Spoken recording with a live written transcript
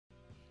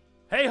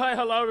Hey, hi,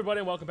 hello everybody,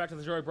 and welcome back to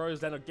the Joy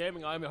Bros Den of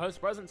Gaming. I'm your host,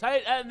 Present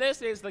Tate, and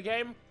this is the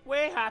game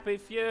We're Happy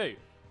Few.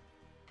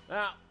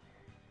 Now,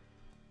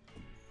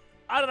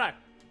 I don't know.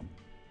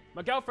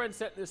 My girlfriend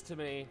sent this to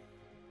me,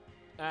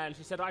 and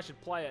she said I should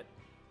play it.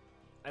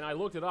 And I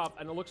looked it up,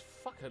 and it looks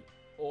fucking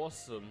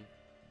awesome.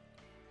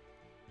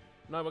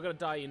 No, we're gonna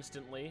die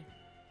instantly,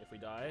 if we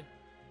die.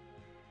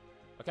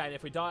 Okay, and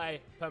if we die,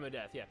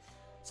 permadeath, yeah.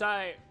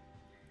 So,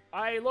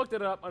 I looked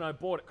it up, and I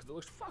bought it, because it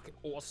looks fucking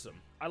awesome.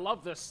 I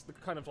love this, the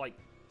kind of, like,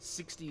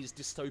 60s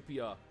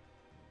dystopia,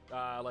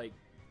 like,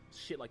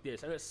 shit like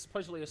this. And it's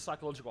supposedly a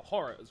psychological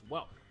horror as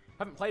well.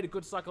 Haven't played a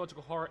good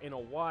psychological horror in a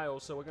while,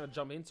 so we're gonna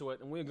jump into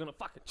it, and we're gonna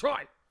fucking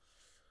try!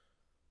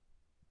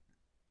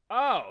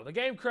 Oh, the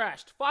game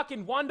crashed.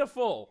 Fucking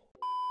wonderful!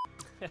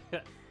 As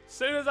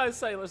soon as I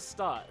say let's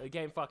start, the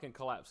game fucking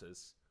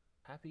collapses.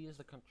 Happy is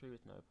the country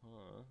with no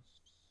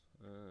past.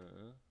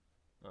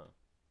 Oh.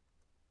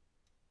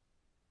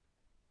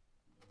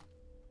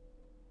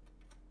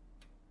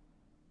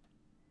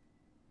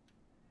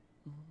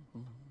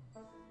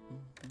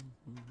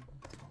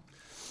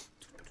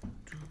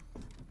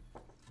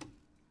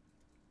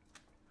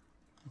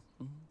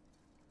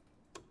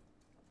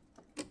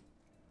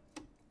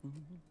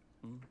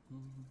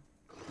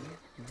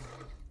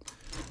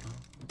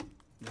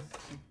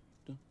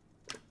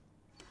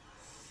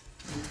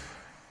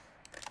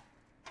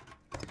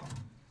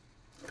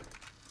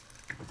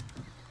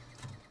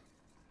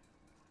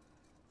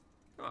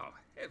 Oh,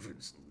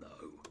 heavens no.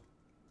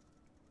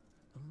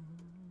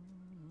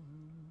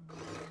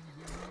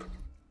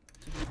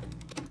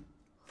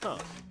 Huh.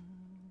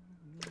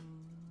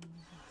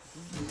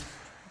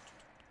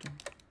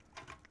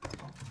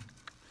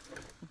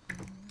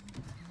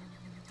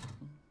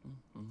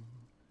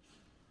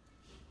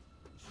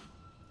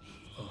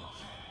 Oh,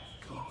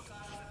 God.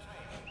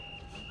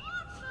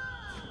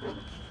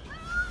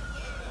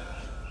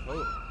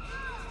 Oh.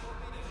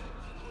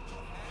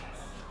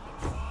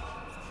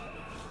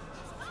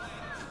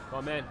 Come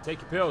on, man, take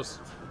your pills.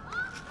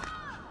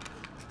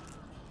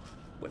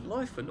 When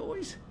life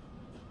annoys,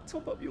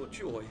 top up your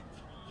joy.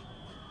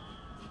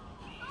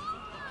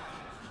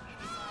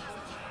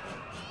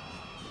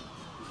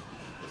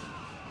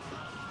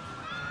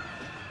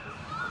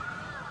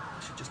 I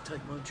should just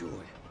take my joy,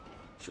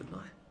 shouldn't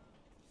I?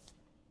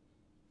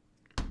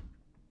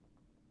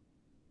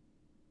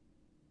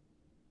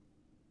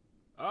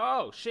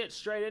 Oh, shit,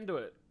 straight into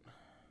it.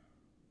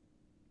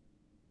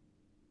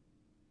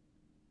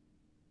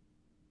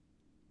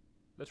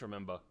 Let's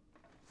remember.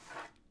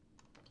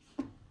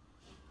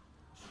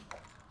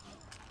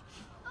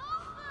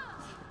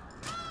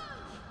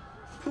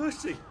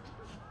 Percy!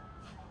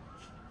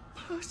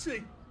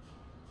 Percy!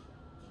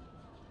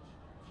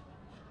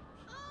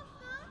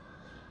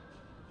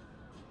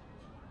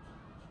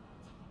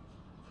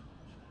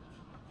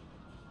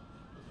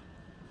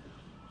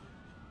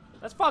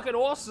 That's fucking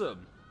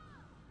awesome.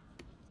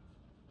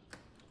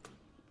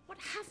 What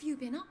have you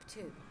been up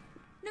to?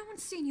 No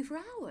one's seen you for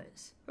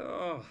hours.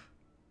 Oh,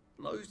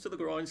 nose to the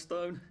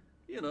grindstone,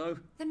 you know.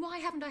 Then why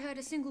haven't I heard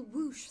a single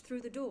whoosh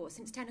through the door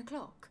since 10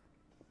 o'clock?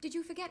 Did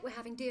you forget we're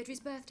having Deirdre's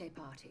birthday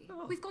party?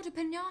 Oh. We've got a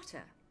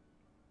piñata.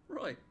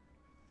 Right.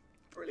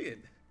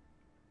 Brilliant.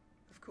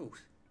 Of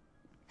course.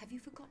 Have you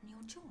forgotten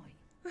your joy?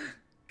 Of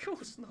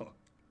course not.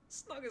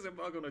 Snug as a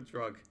bug on a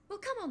drug. Well,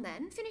 come on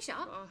then, finish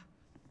up.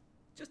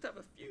 Just have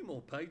a few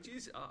more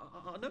pages.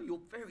 I know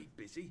you're very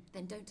busy.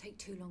 Then don't take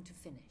too long to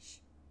finish.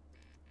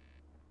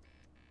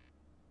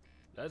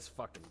 That's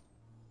fucking...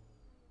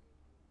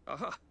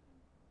 Aha!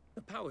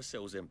 The power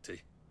cell's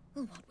empty.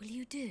 Well, what will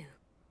you do?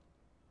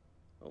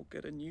 I'll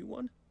get a new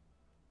one.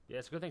 Yeah,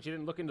 it's a good thing she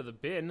didn't look into the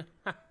bin.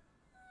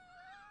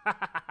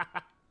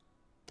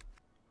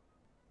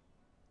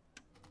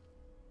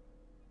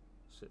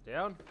 Sit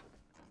down.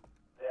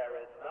 There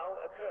is now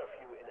a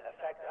curfew in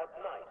effect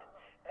at night.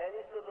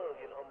 Any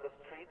civilian on the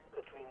streets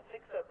between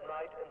 6 at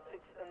night and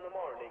 6 in the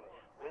morning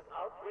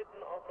without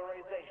written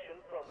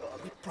authorization from the...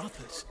 We're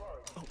brothers.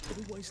 I'll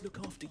always look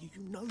after you,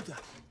 you know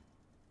that.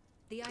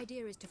 The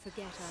idea is to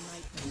forget our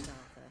nightmares,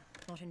 Arthur,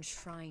 not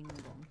enshrine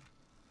them.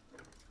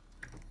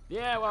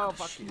 Yeah, well,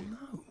 fuck you.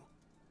 No.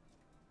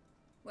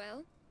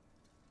 Well,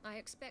 I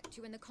expect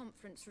you in the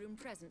conference room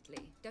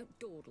presently. Don't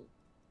dawdle.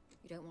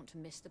 You don't want to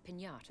miss the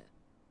piñata.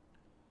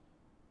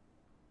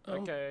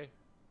 Okay.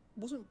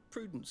 Wasn't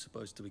Prudence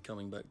supposed to be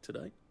coming back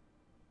today?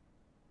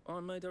 I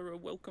made her a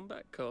welcome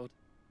back card.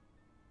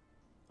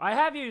 I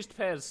have used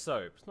Pear's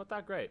soap. It's not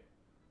that great.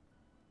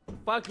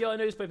 Fuck your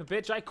newspaper,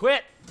 bitch. I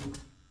quit!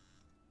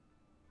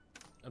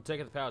 I'm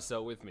taking the power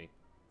cell with me.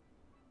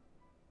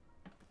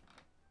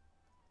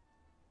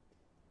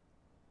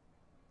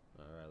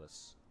 Alright,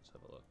 let's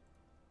have a look.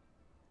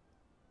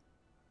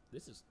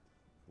 This is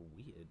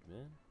weird,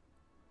 man.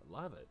 I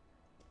love it.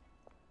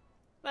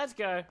 Let's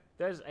go.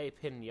 There's a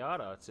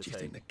piñata to Do you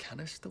take. think the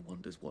canister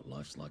wonders what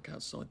life's like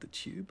outside the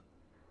tube?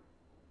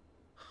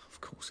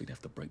 Of course, he'd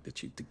have to break the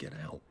tube to get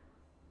out.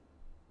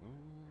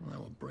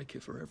 That would break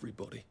it for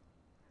everybody.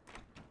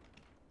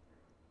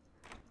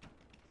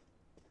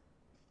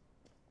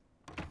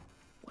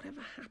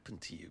 Whatever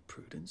happened to you,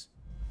 Prudence?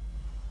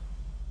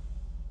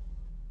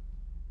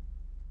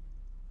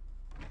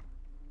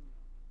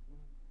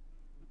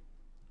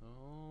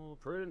 Oh,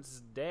 Prudence is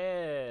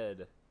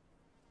dead.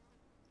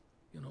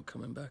 You're not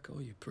coming back,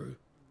 are you, Prue?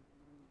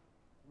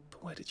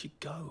 But where did you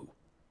go?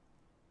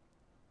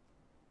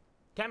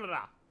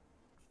 Canada!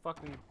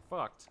 Fucking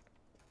fucked.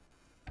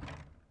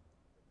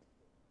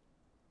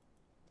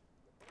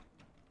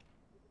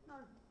 No,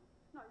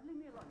 no, leave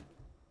me alone.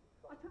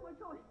 I took my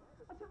toy.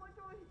 I took my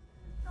toy.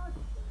 No, no,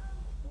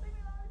 leave me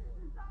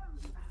alone.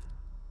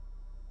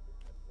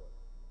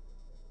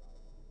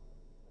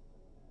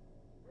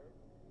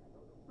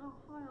 No. Oh,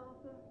 hi,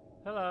 Arthur.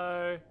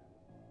 Hello.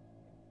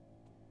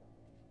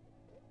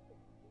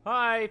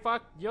 Hi,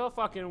 fuck, you're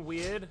fucking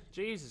weird.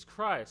 Jesus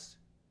Christ.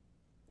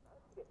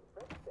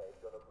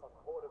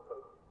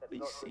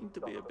 We seem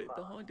to be a bit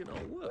behind in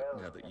our work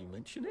now that you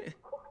mention it.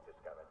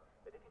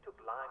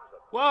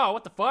 Whoa,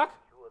 what the fuck?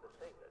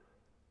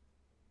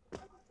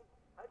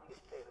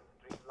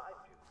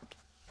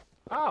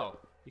 Oh,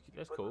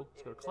 that's cool.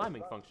 It's got a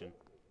climbing function.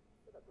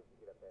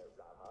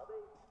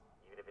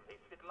 Even if it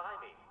tastes a bit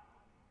limey.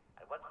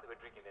 And once they were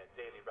drinking their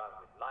daily round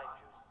with lime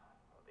juice,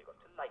 they got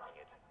to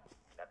liking it.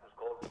 That was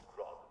called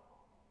grog.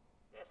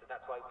 Yes, and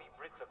that's why we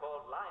Brits are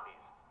called limeys,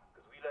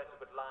 because we learned to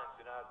put limes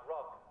in our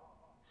grog.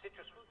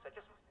 Citrus fruits are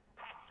just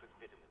packed with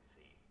vitamin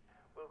C.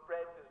 Well,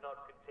 bread does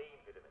not contain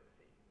vitamin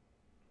C.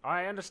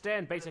 I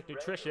understand basic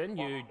nutrition,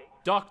 you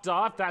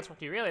doctor, if that's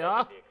what you really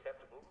are.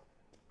 Acceptable.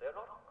 They're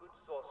not good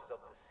sources of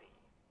the sea.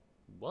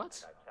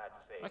 What? I'm sad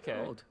to say. Okay.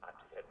 Odd.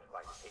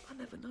 I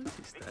never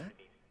noticed that.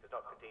 Does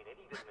not contain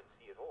any vitamin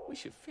C at all. We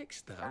should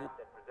fix that.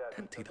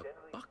 Empty the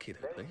bucket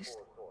at least.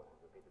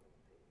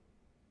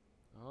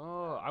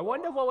 Oh, I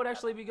wonder what would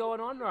actually be going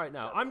on right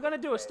now. I'm gonna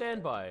do a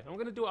standby. I'm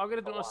gonna do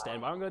not a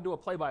standby. I'm gonna do a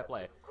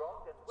play-by-play.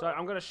 So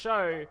I'm gonna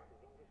show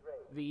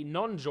the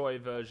non-joy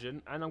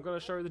version, and I'm gonna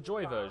show the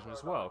joy version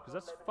as well, because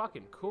that's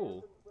fucking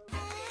cool.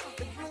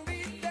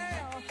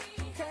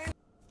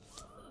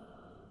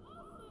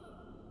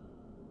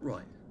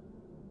 Right.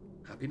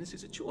 Happiness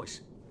is a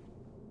choice.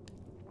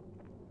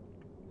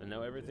 And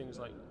now everything's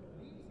like...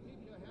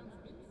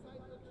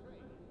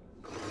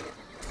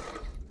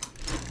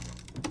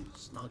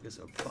 Snug as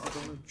a bug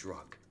on a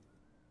drug.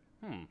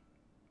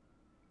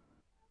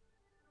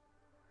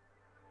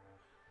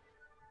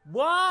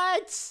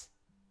 What?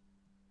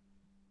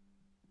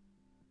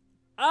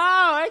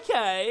 Oh,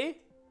 okay.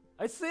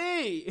 I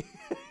see.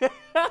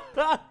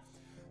 $30.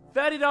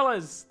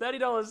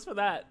 $30 for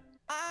that.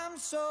 I'm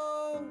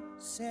so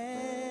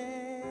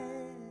sad.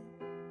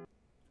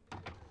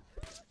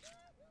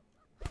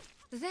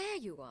 There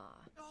you are.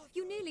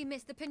 You nearly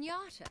missed the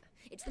piñata.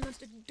 It's the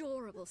most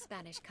adorable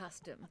Spanish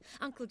custom.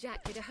 Uncle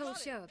Jack did a whole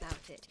show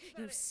about it.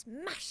 You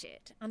smash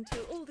it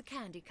until all the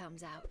candy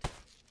comes out.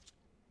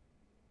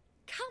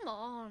 Come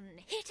on,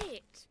 hit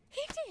it.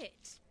 Hit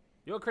it.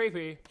 You're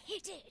creepy.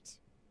 Hit it.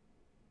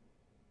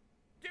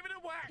 Give it a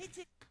whack! Hit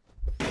it.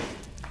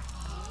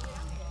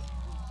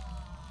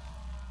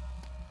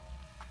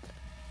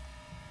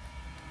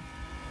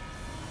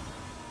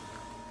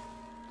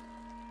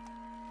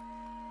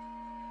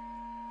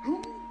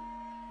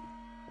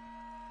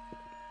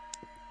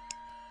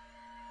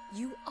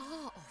 You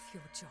are off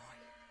your joy.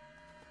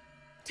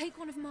 Take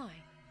one of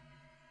mine.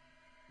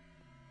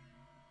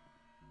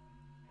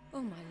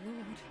 Oh, my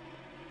lord.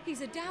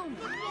 He's a downer.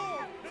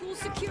 Call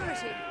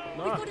security.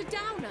 No. We've got a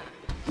downer.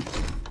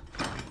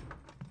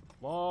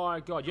 My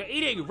god, you're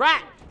eating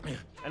rat!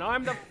 And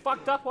I'm the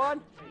fucked up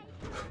one?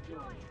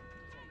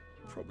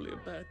 Probably a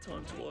bad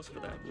time to ask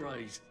for that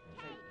raise.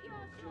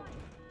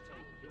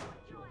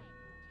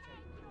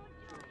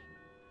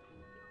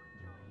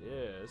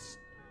 Yes.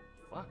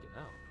 Fucking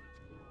hell.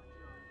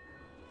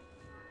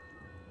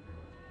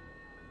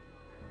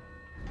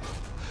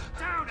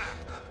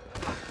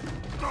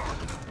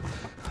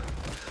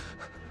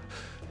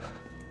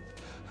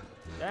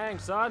 Dang,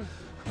 son.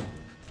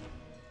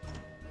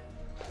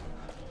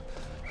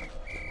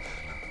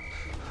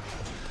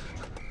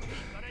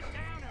 Got a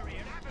downer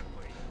here, haven't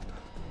we?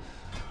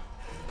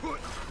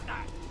 Put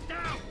that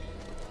down!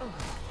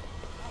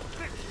 I'll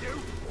fix you!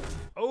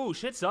 Oh,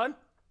 shit, son.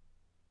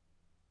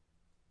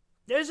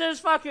 This is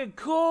fucking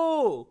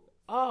cool.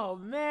 Oh,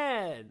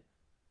 man.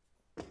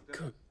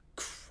 Good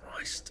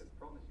Christ.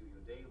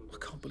 I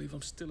can't believe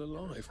I'm still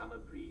alive.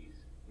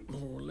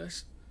 More or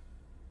less.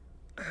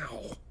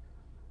 Ow.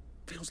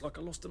 Feels like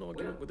I lost an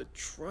argument with a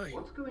train.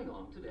 What's going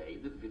on today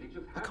in the village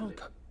of I Hamlet? can't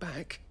go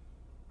back.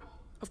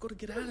 I've got to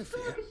get out of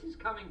here. Circus is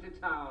coming to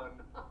town.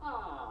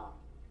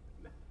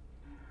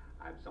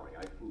 I'm sorry,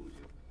 I fooled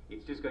you.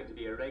 It's just going to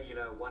be a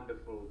regular,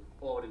 wonderful,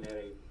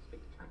 ordinary,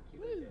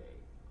 spectacular day.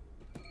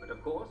 But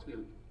of course,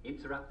 we'll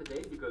interrupt the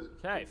day because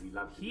Okay, we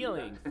love to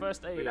healing, do that.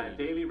 first With our aid.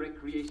 daily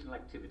recreational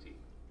activity.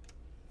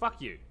 Fuck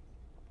you.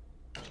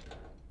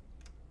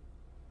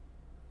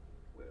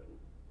 Well,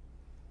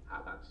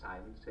 how about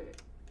Simon Says?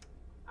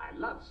 I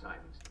love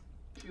Simon's.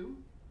 You?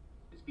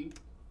 It's been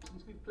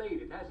since we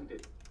played it, hasn't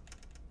it?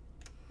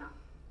 Now,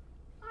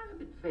 I'm a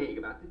bit vague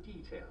about the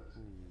details.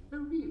 No,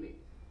 really.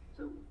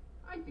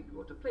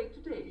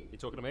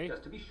 talking to me?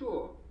 Just to be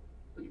sure.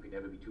 Well, you can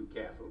never be too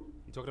careful.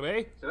 You talking to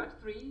me? So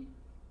at 3,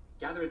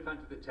 gather in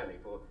front of the telly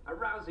for a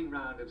rousing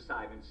round of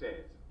Simon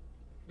Says.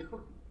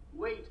 No,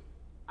 wait.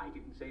 I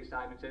didn't say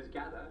Simon Says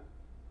gather.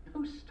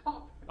 No,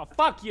 stop. Oh,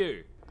 fuck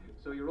you.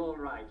 So you're all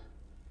right.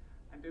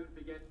 And don't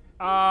forget...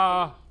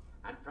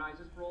 And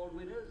prizes for all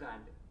winners,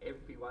 and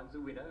everyone's a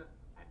winner,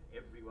 and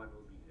everyone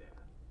will be there.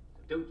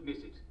 So don't miss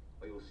it,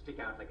 or you'll stick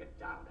out like a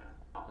downer.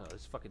 Oh,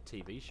 this fucking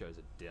TV show's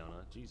a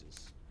downer.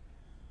 Jesus.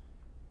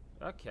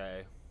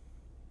 Okay.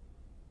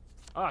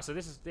 Ah, so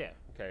this is... Yeah,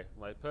 okay.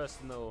 My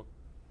personal...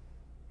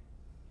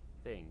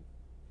 thing.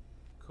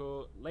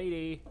 Cool.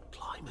 Lady.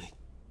 Blimey.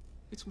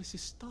 It's Mrs.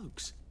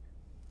 Stokes.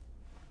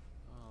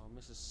 Oh,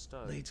 Mrs.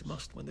 Stokes. Needs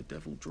must when the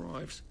devil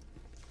drives.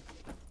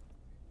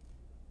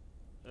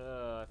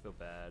 I feel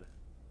bad.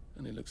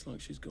 And it looks like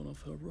she's gone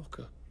off her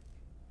rocker.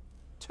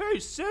 Too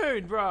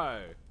soon,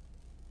 bro!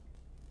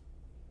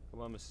 Come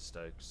on, Mrs.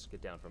 Stokes.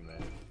 Get down from there.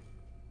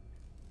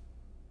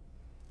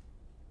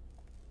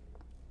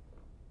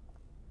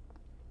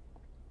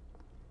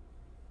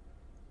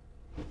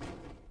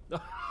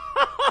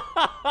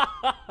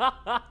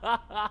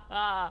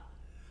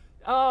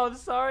 Oh, I'm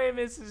sorry,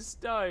 Mrs.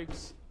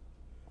 Stokes.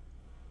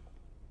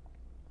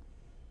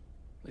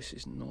 This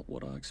is not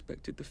what I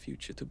expected the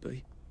future to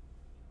be.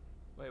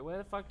 Wait, where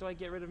the fuck do I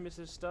get rid of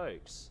Mrs.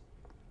 Stokes?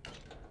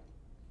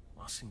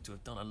 I seem to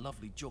have done a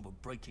lovely job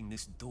of breaking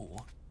this door.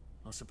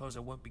 I suppose I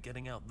won't be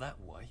getting out that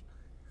way.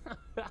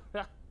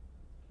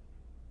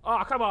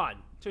 Oh, come on!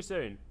 Too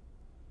soon.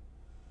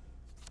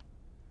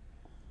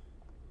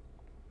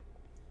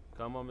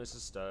 Come on, Mrs.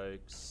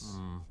 Stokes.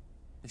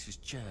 This is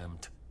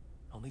jammed.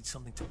 I'll need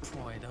something to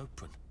pry it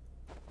open.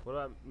 What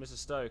about Mrs.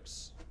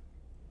 Stokes?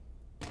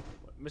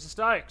 Mrs.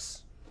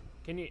 Stokes!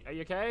 Are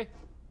you okay?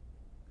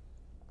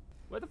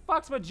 Where the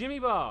fuck's my Jimmy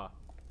bar?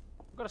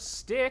 I've got a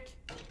stick.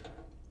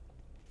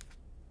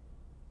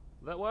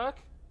 Will that work?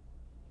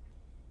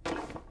 Yeah,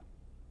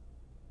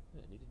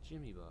 I need a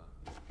Jimmy bar.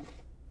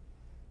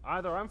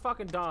 Either I'm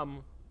fucking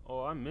dumb,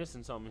 or I'm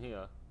missing something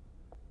here.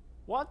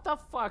 What the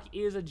fuck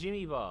is a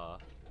Jimmy bar?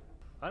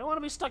 I don't want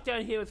to be stuck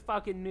down here with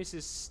fucking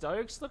Mrs.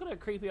 Stokes. Look at her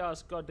creepy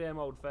ass goddamn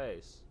old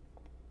face.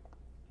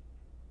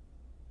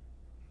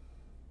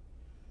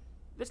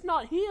 It's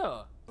not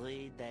here.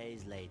 3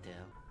 days later.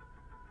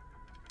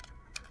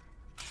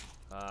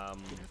 You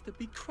have to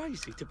be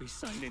crazy to be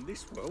sane in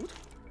this world.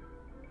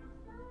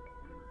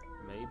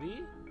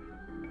 Maybe?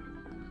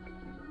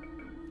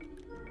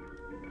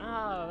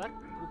 Ah, that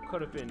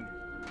could have been...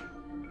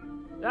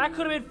 That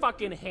could have been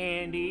fucking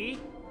handy.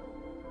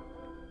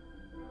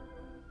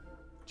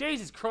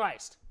 Jesus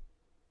Christ.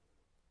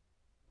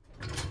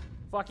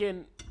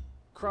 Fucking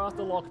craft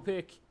the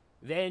lockpick,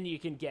 then you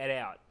can get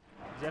out.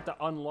 You have to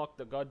unlock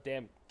the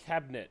goddamn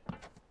cabinet.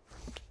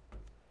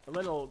 A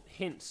little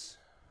hints.